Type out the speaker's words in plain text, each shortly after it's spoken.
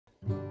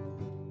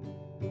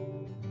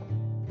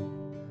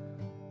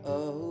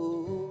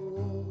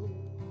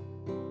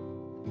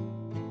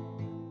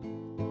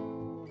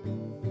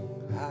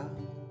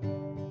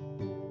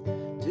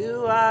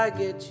I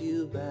get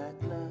you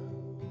back now.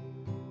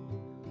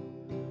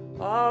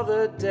 All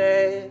the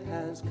day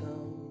has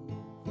come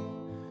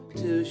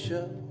to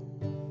show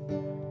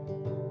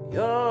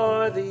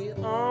you're the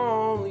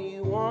only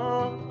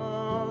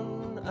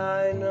one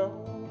I know.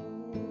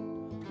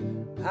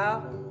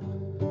 How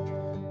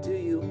do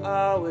you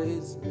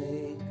always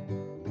make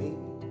me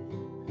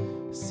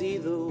see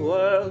the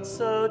world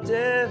so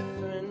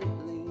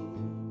differently?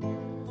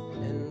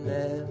 And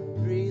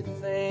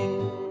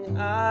everything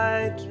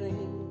I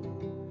dream,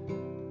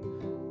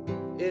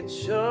 it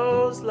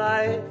shows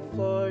light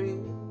for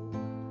you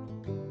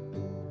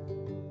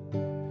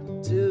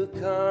to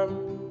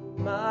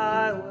come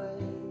my way,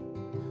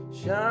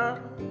 shine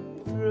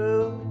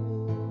through.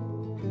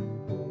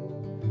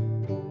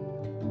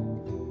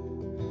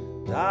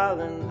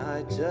 Darling,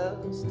 I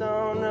just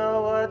don't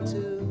know what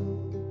to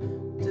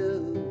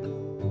do.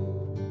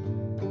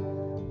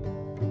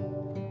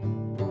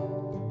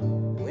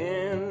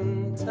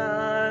 When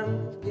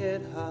times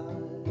get hard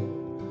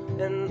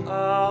and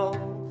all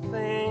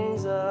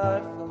things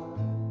are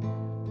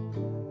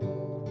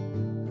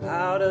far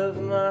out of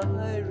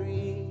my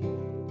reach,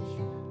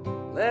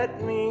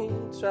 let me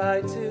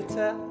try to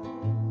tell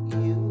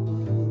you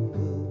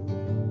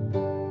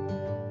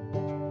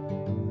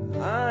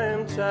I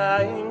am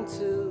trying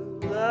to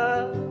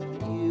love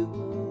you.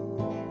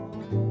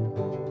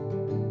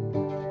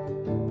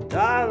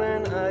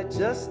 Darling, I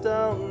just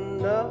don't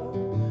know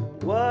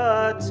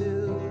what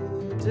to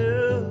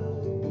do.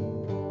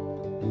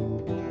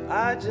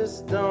 I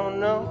just don't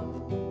know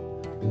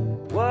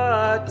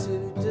what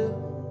to do.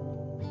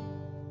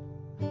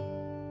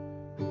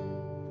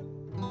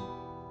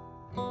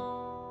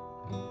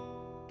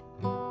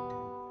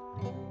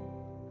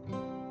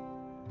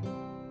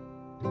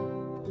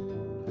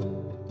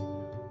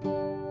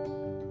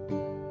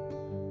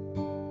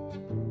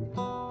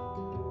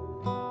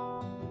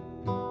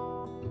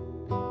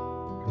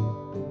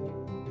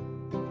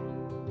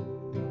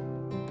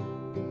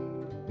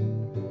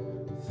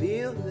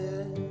 Feel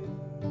this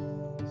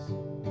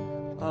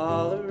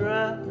all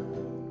around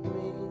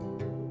me.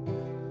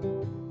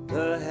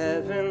 The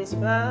heavens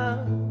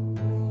found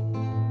me.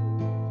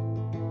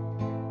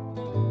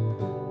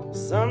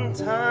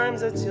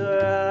 Sometimes it's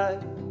your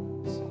eyes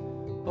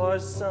or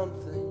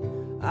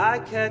something I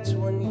catch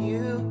when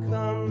you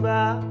come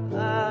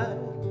by.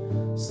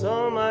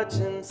 So much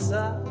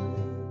inside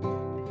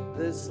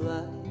this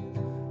life,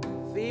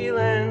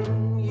 feeling